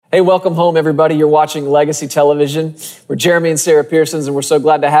Hey, welcome home, everybody. You're watching Legacy Television. We're Jeremy and Sarah Pearsons, and we're so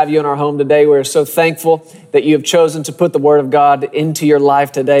glad to have you in our home today. We're so thankful that you have chosen to put the Word of God into your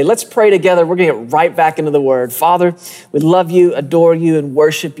life today. Let's pray together. We're going to get right back into the Word. Father, we love you, adore you, and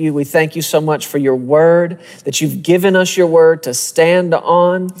worship you. We thank you so much for your Word, that you've given us your Word to stand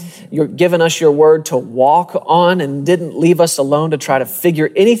on. You've given us your Word to walk on and didn't leave us alone to try to figure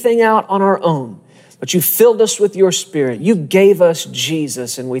anything out on our own. But you filled us with your Spirit. You gave us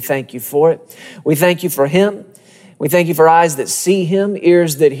Jesus, and we thank you for it. We thank you for him. We thank you for eyes that see him,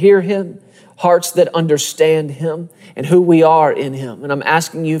 ears that hear him, hearts that understand him, and who we are in him. And I'm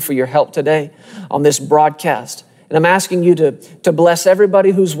asking you for your help today on this broadcast. And I'm asking you to bless everybody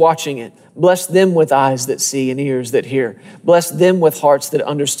who's watching it. Bless them with eyes that see and ears that hear. Bless them with hearts that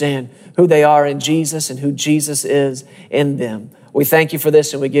understand who they are in Jesus and who Jesus is in them. We thank you for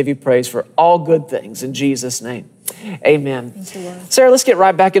this, and we give you praise for all good things in Jesus' name. Amen. Thank you, Lord. Sarah, let's get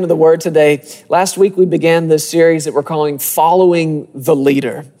right back into the Word today. Last week, we began this series that we're calling Following the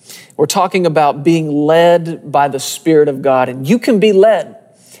Leader. We're talking about being led by the Spirit of God, and you can be led.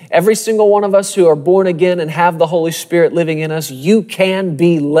 Every single one of us who are born again and have the Holy Spirit living in us, you can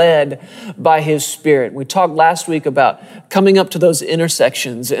be led by His Spirit. We talked last week about coming up to those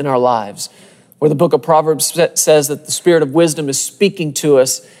intersections in our lives, where the book of Proverbs says that the Spirit of wisdom is speaking to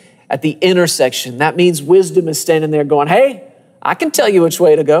us at the intersection. That means wisdom is standing there going, hey, I can tell you which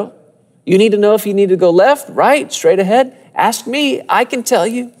way to go. You need to know if you need to go left, right, straight ahead. Ask me, I can tell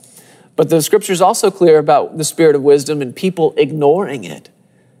you. But the scripture is also clear about the Spirit of wisdom and people ignoring it.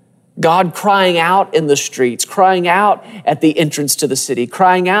 God crying out in the streets, crying out at the entrance to the city,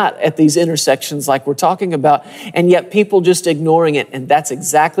 crying out at these intersections like we're talking about, and yet people just ignoring it. And that's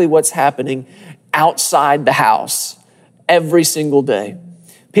exactly what's happening outside the house every single day.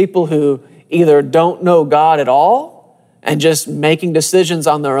 People who either don't know God at all and just making decisions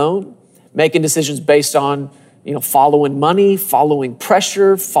on their own, making decisions based on, following money, following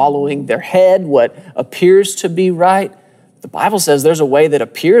pressure, following their head, what appears to be right. The Bible says there's a way that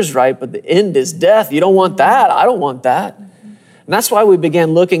appears right, but the end is death. You don't want that. I don't want that. And that's why we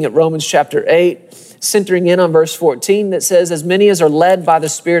began looking at Romans chapter 8, centering in on verse 14 that says, as many as are led by the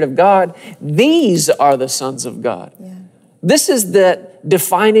Spirit of God, these are the sons of God. Yeah. This is the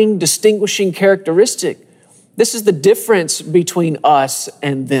defining, distinguishing characteristic. This is the difference between us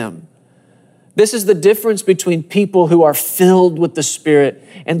and them. This is the difference between people who are filled with the Spirit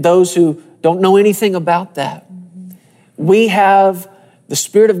and those who don't know anything about that. We have the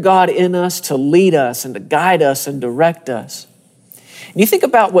Spirit of God in us to lead us and to guide us and direct us. And you think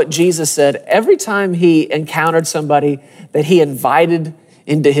about what Jesus said every time he encountered somebody that he invited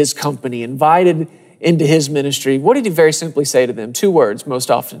into his company, invited into his ministry. What did he very simply say to them? 2 words most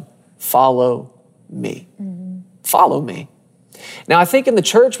often: follow me. Mm-hmm. Follow me. Now, I think in the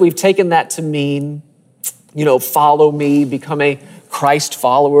church, we've taken that to mean, follow me, become a Christ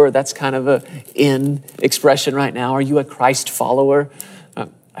follower. That's kind of a in expression right now. Are you a Christ follower?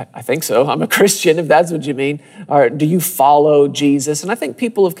 I think so. I'm a Christian, if that's what you mean. Or do you follow Jesus? And I think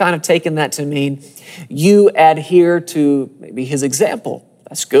people have kind of taken that to mean you adhere to maybe his example.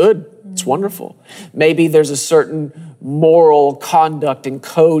 That's good. It's wonderful. Maybe there's a certain moral conduct and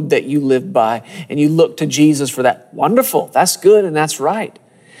code that you live by, and you look to Jesus for that. Wonderful. That's good and that's right.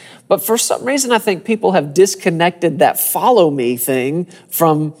 But for some reason, I think people have disconnected that follow me thing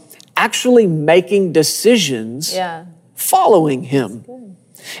from actually making decisions following him.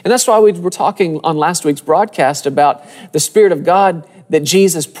 And that's why we were talking on last week's broadcast about the Spirit of God that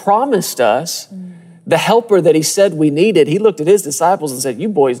Jesus promised us, the helper that he said we needed. He looked at his disciples and said, you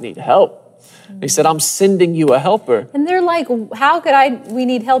boys need help. He said, I'm sending you a helper. And they're like, we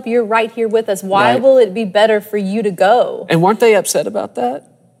need help. You're right here with us. Why will it be better for you to go? And weren't they upset about that?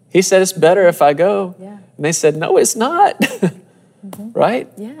 He said, it's better if I go. Yeah. And they said, no, it's not. Right?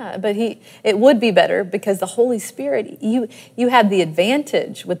 Yeah, but it would be better because the Holy Spirit, you had the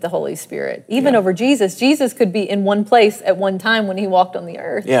advantage with the Holy Spirit, even over Jesus. Jesus could be in one place at one time when he walked on the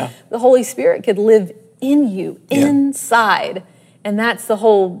earth. Yeah. The Holy Spirit could live in you, inside. And that's the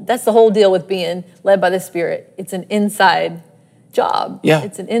whole deal with being led by the Spirit. It's an inside job. Yeah.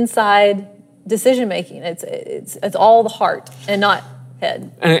 It's an inside decision making. It's all the heart and not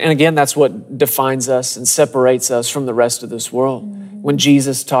head. And again, that's what defines us and separates us from the rest of this world. Mm-hmm. When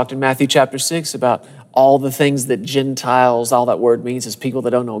Jesus talked in Matthew chapter 6 about all the things that Gentiles, all that word means is people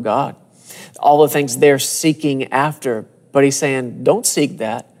that don't know God, all the things they're seeking after. But he's saying, don't seek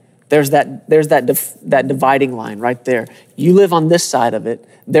that. There's that dividing line right there. You live on this side of it.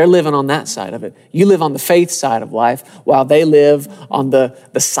 They're living on that side of it. You live on the faith side of life while they live on the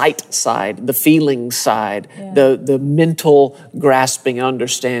sight side, the feeling side, the mental grasping,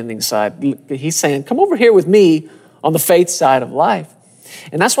 understanding side. He's saying, come over here with me on the faith side of life.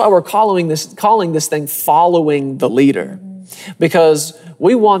 And that's why we're calling this thing following the leader. Because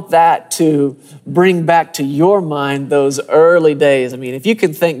we want that to bring back to your mind those early days. I mean, if you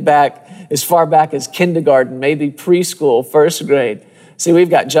can think back as far back as kindergarten, maybe preschool, first grade. See, we've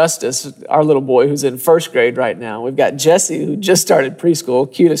got Justice, our little boy, who's in first grade right now. We've got Jesse, who just started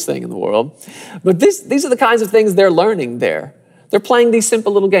preschool, cutest thing in the world. But these are the kinds of things they're learning there. They're playing these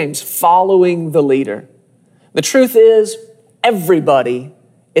simple little games, following the leader. The truth is, everybody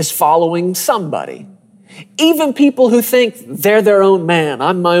is following somebody. Even people who think they're their own man,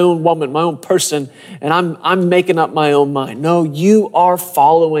 I'm my own woman, my own person, and I'm making up my own mind. No, you are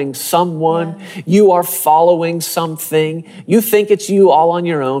following someone. Yeah. You are following something. You think it's you all on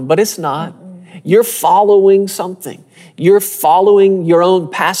your own, but it's not. You're following something. You're following your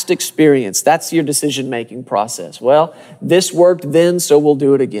own past experience. That's your decision-making process. Well, this worked then, so we'll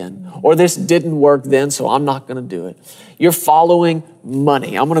do it again. Or this didn't work then, so I'm not going to do it. You're following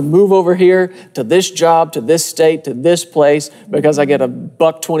money. I'm going to move over here to this job, to this state, to this place because I get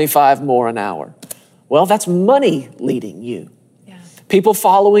 $1.25 more an hour. Well, that's money leading you. Yeah. People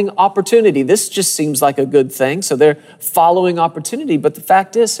following opportunity. This just seems like a good thing, so they're following opportunity. But the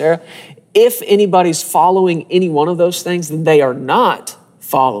fact is, Sarah, if anybody's following any one of those things, then they are not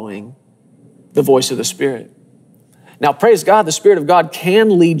following the voice of the Spirit. Now, praise God, the Spirit of God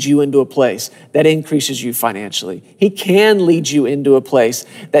can lead you into a place that increases you financially. He can lead you into a place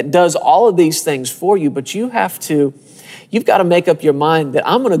that does all of these things for you, but you've got to make up your mind that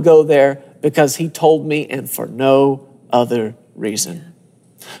I'm going to go there because He told me and for no other reason.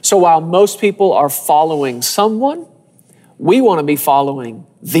 So while most people are following someone, we want to be following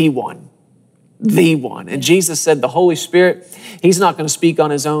the one. The one. And Jesus said the Holy Spirit, He's not going to speak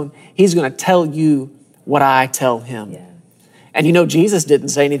on His own. He's going to tell you what I tell Him. Yeah. And you know, Jesus didn't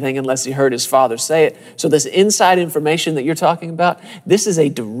say anything unless He heard His Father say it. So this inside information that you're talking about, this is a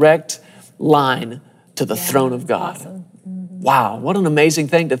direct line to the throne of God. Awesome. Mm-hmm. Wow, what an amazing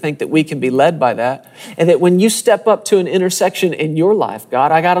thing to think that we can be led by that. And that when you step up to an intersection in your life,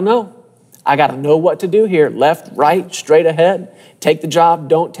 God, I got to know. I got to know what to do here. Left, right, straight ahead. Take the job,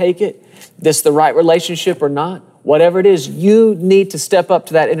 don't take it. This the right relationship or not? Whatever it is, you need to step up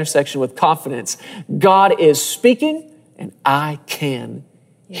to that intersection with confidence. God is speaking and I can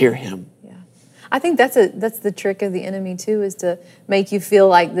hear Him. Yeah. I think that's the trick of the enemy too, is to make you feel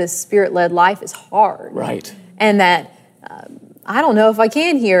like this Spirit-led life is hard. Right. And that I don't know if I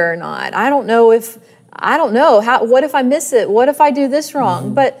can hear or not. I don't know what if I miss it? What if I do this wrong?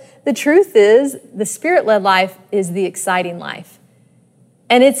 Mm-hmm. But the truth is, the Spirit-led life is the exciting life.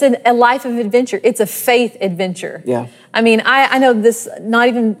 And it's a life of adventure. It's a faith adventure. Yeah. I mean, I know this, not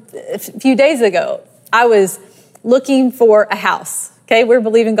even a few days ago, I was looking for a house. Okay, we're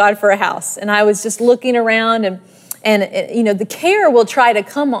believing God for a house. And I was just looking around and you know, the care will try to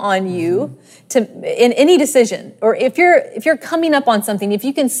come on you in any decision. Or if you're coming up on something, if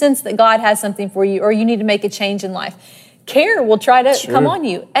you can sense that God has something for you or you need to make a change in life, care will try to come on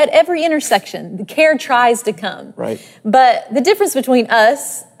you at every intersection. The care tries to come. Right. But the difference between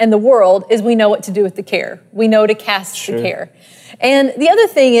us and the world is we know what to do with the care. We know to cast the care. And the other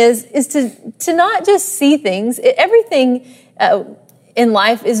thing is to not just see things. Everything in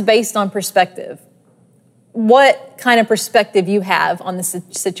life is based on perspective. What kind of perspective you have on the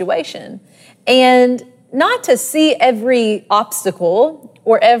situation. And not to see every obstacle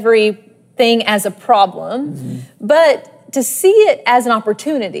or everything as a problem, but to see it as an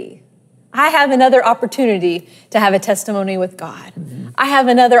opportunity. I have another opportunity to have a testimony with God. Mm-hmm. I have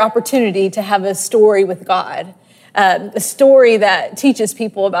another opportunity to have a story with God, a story that teaches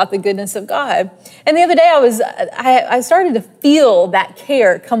people about the goodness of God. And the other day I started to feel that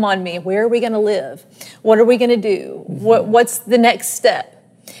care come on me. Where are we going to live? What are we going to do? Mm-hmm. What's the next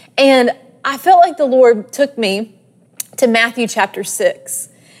step? And I felt like the Lord took me to Matthew chapter 6,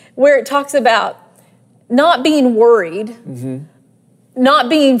 where it talks about not being worried, not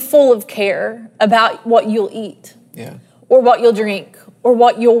being full of care about what you'll eat, or what you'll drink, or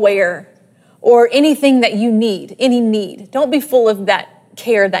what you'll wear, or anything that you need, any need. Don't be full of that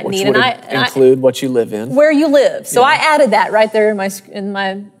care, that need. Which would include what you live in. Where you live. So I added that right there in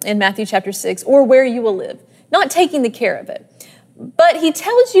Matthew chapter 6, or where you will live. Not taking the care of it. But He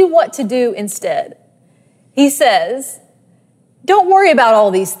tells you what to do instead. He says, don't worry about all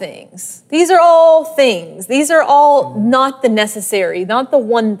these things. These are all things. These are all not the necessary, not the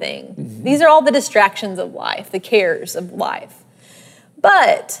one thing. Mm-hmm. These are all the distractions of life, the cares of life.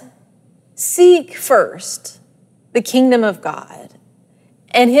 But seek first the kingdom of God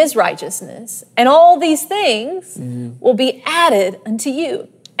and his righteousness, and all these things will be added unto you.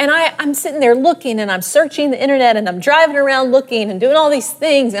 And I'm sitting there looking, and I'm searching the internet, and I'm driving around looking and doing all these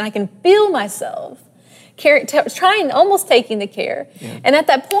things, and I can feel myself trying, almost taking the care. Yeah. And at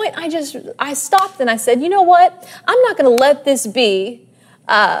that point, I stopped and I said, you know what? I'm not going to let this be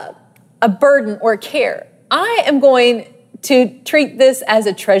a burden or a care. I am going to treat this as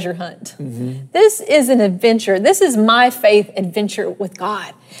a treasure hunt. Mm-hmm. This is an adventure. This is my faith adventure with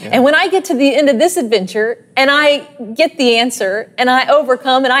God. Yeah. And when I get to the end of this adventure and I get the answer and I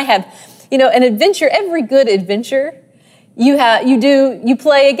overcome and I have, an adventure, every good adventure, you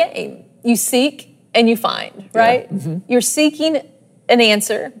play a game. You seek and you find, right? Yeah. Mm-hmm. You're seeking an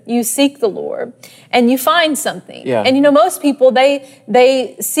answer. You seek the Lord and you find something. Yeah. And most people,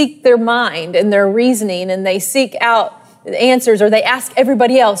 they seek their mind and their reasoning, and they seek out answers, or they ask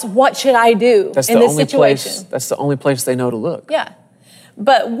everybody else, what should I do in this situation? That's the only place they know to look. Yeah.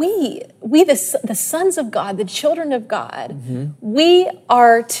 But we the sons of God, the children of God, we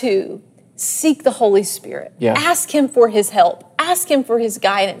are to seek the Holy Spirit. Yeah. Ask him for his help. Ask him for his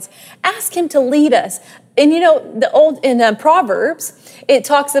guidance. Ask him to lead us. And in Proverbs, it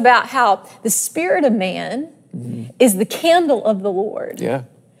talks about how the spirit of man is the candle of the Lord. Yeah.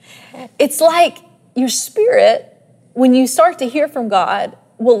 It's like your spirit, when you start to hear from God,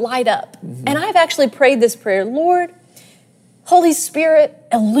 will light up. Mm-hmm. And I've actually prayed this prayer, Lord, Holy Spirit,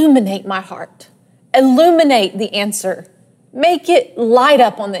 illuminate my heart. Illuminate the answer. Make it light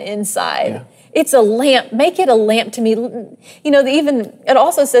up on the inside. Yeah. It's a lamp. Make it a lamp to me. It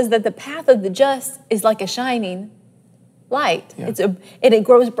also says that the path of the just is like a shining light. Yeah. And it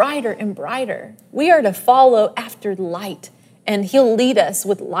grows brighter and brighter. We are to follow after light. And he'll lead us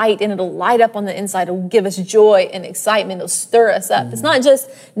with light, and it'll light up on the inside. It'll give us joy and excitement. It'll stir us up. Mm-hmm. It's not just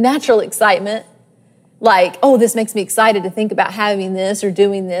natural excitement, like, oh, this makes me excited to think about having this or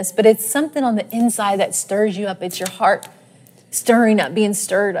doing this, but it's something on the inside that stirs you up. It's your heart stirring up, being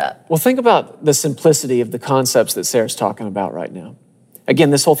stirred up. Well, think about the simplicity of the concepts that Sarah's talking about right now.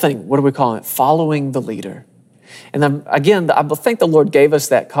 Again, this whole thing, what are we calling it? Following the leader. And then, again, I think the Lord gave us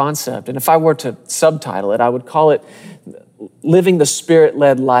that concept. And if I were to subtitle it, I would call it Living the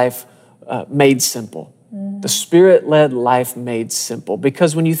Spirit-Led Life Made Simple. The Spirit-Led Life Made Simple.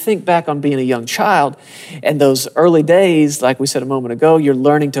 Because when you think back on being a young child and those early days, like we said a moment ago, you're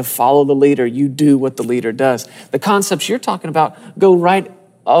learning to follow the leader. You do what the leader does. The concepts you're talking about go right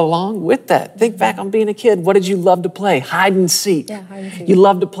along with that. Think back on being a kid. What did you love to play? Hide and seek. Yeah, hide and seek. You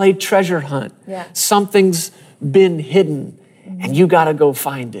love to play treasure hunt. Yeah. Something's been hidden and you got to go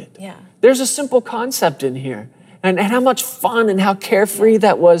find it. Yeah. There's a simple concept in here. And how much fun and how carefree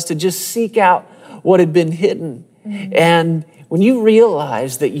that was to just seek out what had been hidden. Mm-hmm. And when you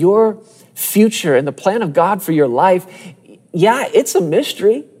realize that your future and the plan of God for your life, yeah, it's a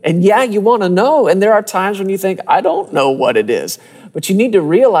mystery. And yeah, you want to know. And there are times when you think, I don't know what it is. But you need to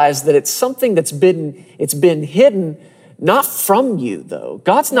realize that it's something that's been hidden, not from you, though.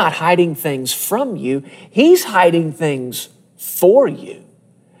 God's not hiding things from you. He's hiding things for you.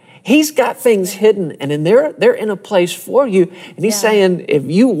 He's got things hidden, and they're in a place for you. And he's saying, if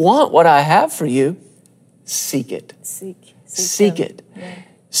you want what I have for you, seek it. Seek it. Yeah.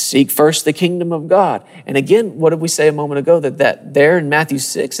 Seek first the kingdom of God. And again, what did we say a moment ago? That there in Matthew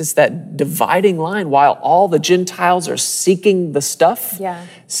 6, it's that dividing line. While all the Gentiles are seeking the stuff,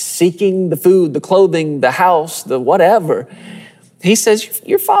 seeking the food, the clothing, the house, the whatever, he says,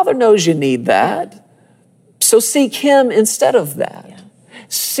 your Father knows you need that. So seek him instead of that. Yeah.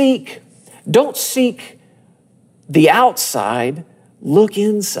 Don't seek the outside, look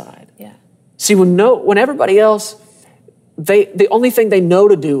inside. Yeah. See, when everybody else, the only thing they know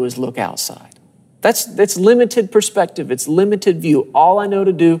to do is look outside. That's limited perspective. It's limited view. All I know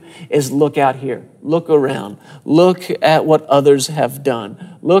to do is look out here, look around, look at what others have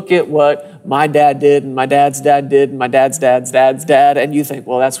done. Look at what my dad did and my dad's dad did and my dad's dad's dad's dad. And you think,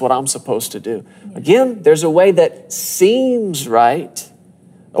 well, that's what I'm supposed to do. Yeah. Again, there's a way that seems right,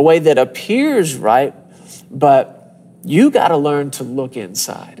 a way that appears right, but you got to learn to look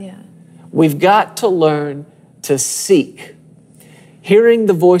inside. Yeah. We've got to learn to seek. Hearing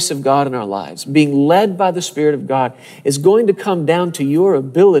the voice of God in our lives, being led by the Spirit of God, is going to come down to your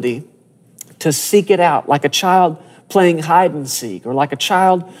ability to seek it out, like a child playing hide and seek, or like a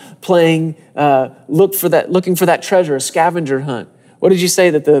child playing looking for that treasure, a scavenger hunt. What did you say?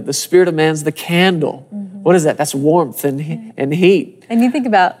 That the spirit of man's the candle What is that? That's warmth and heat. And you think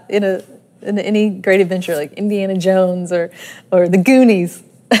about in any great adventure like Indiana Jones or the Goonies.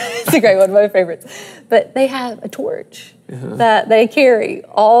 It's a great one, my favorites. But they have a torch that they carry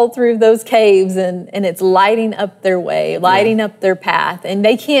all through those caves, and it's lighting up their way, lighting up their path, and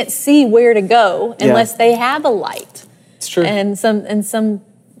they can't see where to go unless they have a light. It's true. And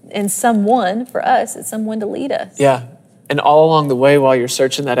someone for us, it's someone to lead us. Yeah. And all along the way, while you're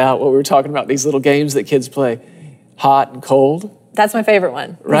searching that out, what we were talking about, these little games that kids play, hot and cold. That's my favorite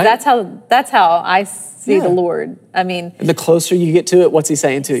one. Right? That's how I see the Lord. I mean, and the closer you get to it, what's he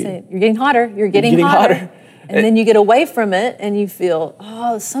saying to you? You're getting hotter. You're getting hotter. And then you get away from it and you feel,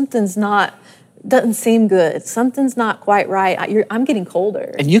 something's doesn't seem good. Something's not quite right. I'm getting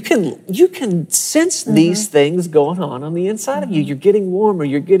colder. And you can sense these things going on the inside of you. You're getting warmer.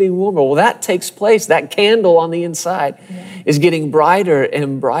 You're getting warmer. Well, that takes place. That candle on the inside is getting brighter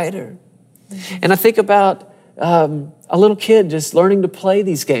and brighter. And I think about a little kid just learning to play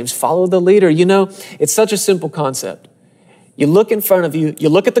these games, follow the leader. You know, it's such a simple concept. You look in front of you, you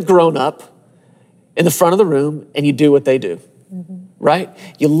look at the grown-up in the front of the room, and you do what they do, right?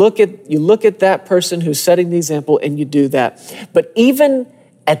 You look at that person who's setting the example, and you do that. But even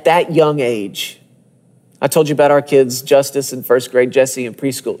at that young age, I told you about our kids, Justice in first grade, Jesse in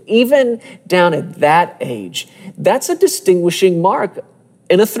preschool. Even down at that age, that's a distinguishing mark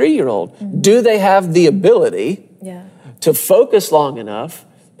in a 3-year-old. Do they have the ability to focus long enough,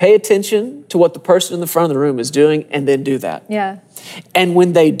 pay attention to what the person in the front of the room is doing, and then do that? Yeah. And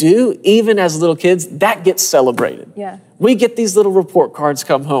when they do, even as little kids, that gets celebrated. Yeah. We get these little report cards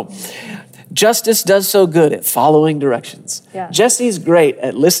come home. Justice does so good at following directions. Yeah. Jesse's great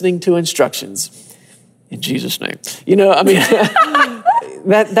at listening to instructions. In Jesus' name. You know, I mean,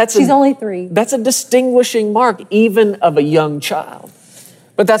 She's only 3. That's a distinguishing mark even of a young child.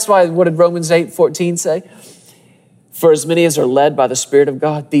 But that's why, what did Romans 8:14 say? For as many as are led by the Spirit of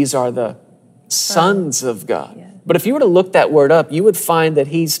God, these are the sons of God. Yeah. But if you were to look that word up, you would find that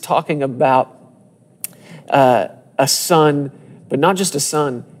he's talking about a son, but not just a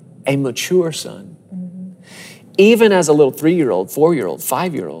son, a mature son. Even as a little 3-year-old, 4-year-old,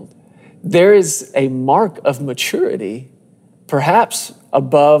 5-year-old, there is a mark of maturity, perhaps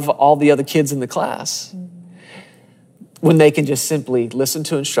above all the other kids in the class, when they can just simply listen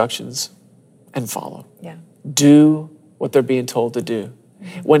to instructions and follow. Yeah. Do what they're being told to do.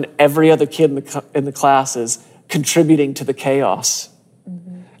 When every other kid in the class is contributing to the chaos,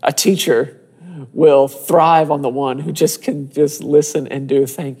 a teacher will thrive on the one who just can just listen and do.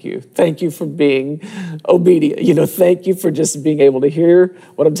 Thank you. Thank you for being obedient. You know, thank you for just being able to hear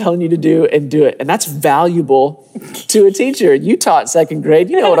what I'm telling you to do and do it. And that's valuable to a teacher. You taught 2nd grade.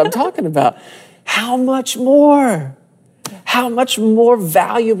 You know what I'm talking about. How much more? How much more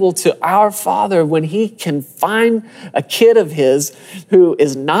valuable to our Father when he can find a kid of his who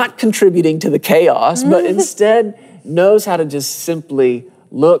is not contributing to the chaos, but instead knows how to just simply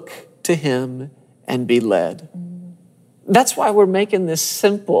look to him and be led. That's why we're making this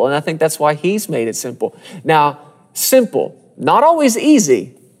simple, and I think that's why he's made it simple. Now, simple, not always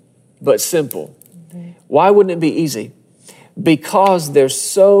easy, but simple. Why wouldn't it be easy? Because there's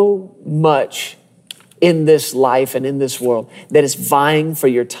so much in this life and in this world that is vying for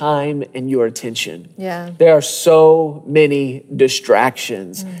your time and your attention. Yeah. There are so many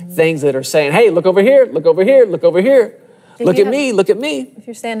distractions, things that are saying, hey, look over here, look over here, look over here. Look at me, look at me.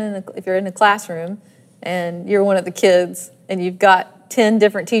 If you're in a classroom and you're one of the kids and you've got 10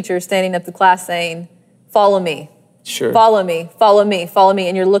 different teachers standing up the class saying, follow me. Sure. Follow me, follow me, follow me.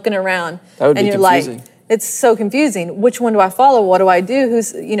 And you're looking around and you're confusing. Like, it's so confusing. Which one do I follow? What do I do?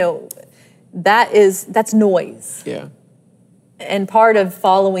 That's noise. Yeah. And part of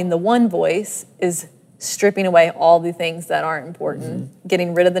following the one voice is stripping away all the things that aren't important,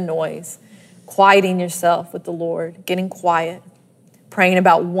 getting rid of the noise, quieting yourself with the Lord, getting quiet, praying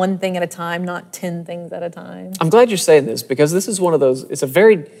about one thing at a time, not 10 things at a time. I'm glad you're saying this because this is one of those, it's a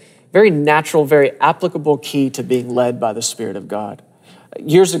very, very natural, very applicable key to being led by the Spirit of God.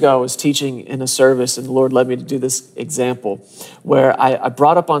 Years ago, I was teaching in a service, and the Lord led me to do this example where I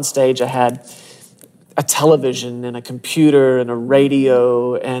brought up on stage, I had a television and a computer and a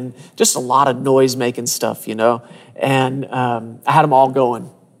radio and just a lot of noise-making stuff, you know, and I had them all going.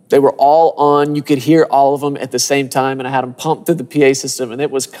 They were all on. You could hear all of them at the same time, and I had them pumped through the PA system, and it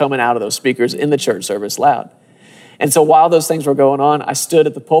was coming out of those speakers in the church service loud. And so while those things were going on, I stood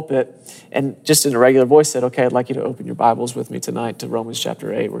at the pulpit and just in a regular voice said, okay, I'd like you to open your Bibles with me tonight to Romans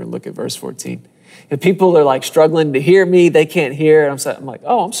chapter 8. We're going to look at verse 14. And people are like struggling to hear me. They can't hear. And I'm like,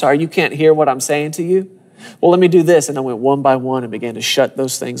 oh, I'm sorry. You can't hear what I'm saying to you? Well, let me do this. And I went one by one and began to shut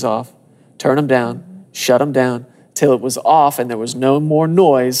those things off, turn them down, shut them down till it was off and there was no more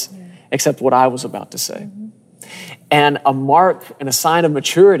noise except what I was about to say. And a mark and a sign of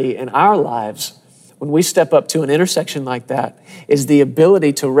maturity in our lives when we step up to an intersection like that is the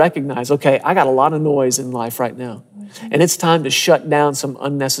ability to recognize, okay, I got a lot of noise in life right now. And it's time to shut down some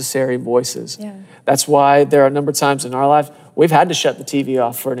unnecessary voices. Yeah. That's why there are a number of times in our life, we've had to shut the TV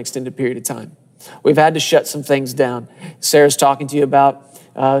off for an extended period of time. We've had to shut some things down. Sarah's talking to you about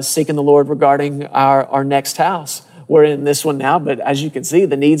seeking the Lord regarding our next house. We're in this one now, but as you can see,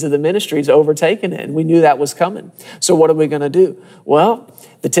 the needs of the ministry's overtaken it, and we knew that was coming. So what are we going to do? Well,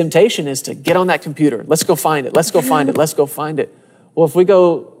 the temptation is to get on that computer. Let's go find it. Let's go find it. Let's go find it. Well, if we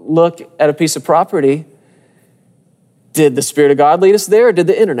go look at a piece of property, did the Spirit of God lead us there, or did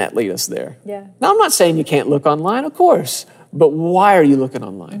the internet lead us there? Yeah. Now, I'm not saying you can't look online, of course, but why are you looking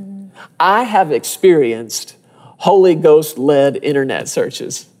online? I have experienced Holy Ghost-led internet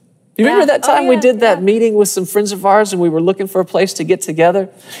searches. You remember that time we did that meeting with some friends of ours and we were looking for a place to get together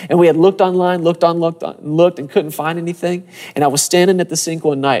and we had looked online, looked and couldn't find anything. And I was standing at the sink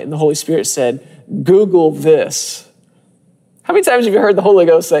one night and the Holy Spirit said, Google this. How many times have you heard the Holy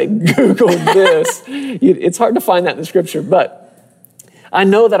Ghost say, Google this? It's hard to find that in the scripture, but I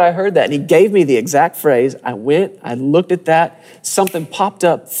know that I heard that and he gave me the exact phrase. I went, I looked at that. Something popped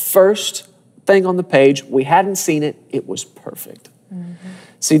up first thing on the page. We hadn't seen it. It was perfect.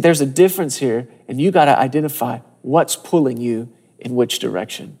 See, there's a difference here, and you got to identify what's pulling you in which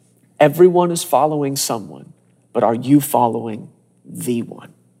direction. Everyone is following someone, but are you following the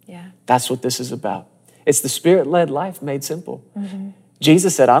one? Yeah. That's what this is about. It's the Spirit-led life made simple.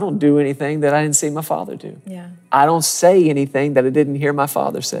 Jesus said, I don't do anything that I didn't see my Father do. Yeah. I don't say anything that I didn't hear my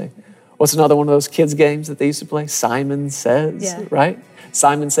Father say. What's another one of those kids' games that they used to play? Simon Says, right?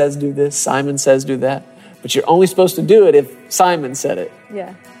 Simon says do this, Simon says do that. But you're only supposed to do it if Simon said it.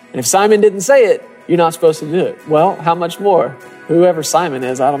 Yeah. And if Simon didn't say it, you're not supposed to do it. Well, how much more? Whoever Simon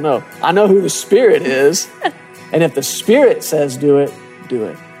is, I don't know. I know who the Spirit is. And if the Spirit says do it, do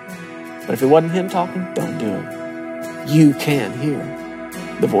it. But if it wasn't him talking, don't do it. You can hear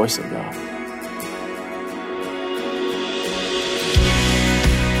the voice of God.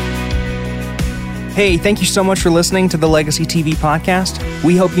 Hey, thank you so much for listening to the Legacy TV podcast.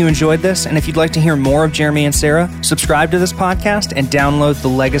 We hope you enjoyed this, and if you'd like to hear more of Jeremy and Sarah, subscribe to this podcast and download the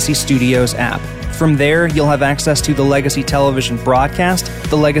Legacy Studios app. From there, you'll have access to the Legacy Television broadcast,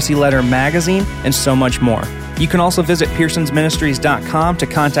 the Legacy Letter magazine, and so much more. You can also visit pearsonsministries.com to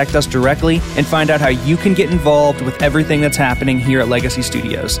contact us directly and find out how you can get involved with everything that's happening here at Legacy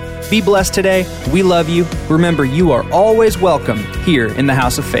Studios. Be blessed today. We love you. Remember, you are always welcome here in the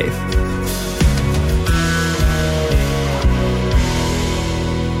House of Faith.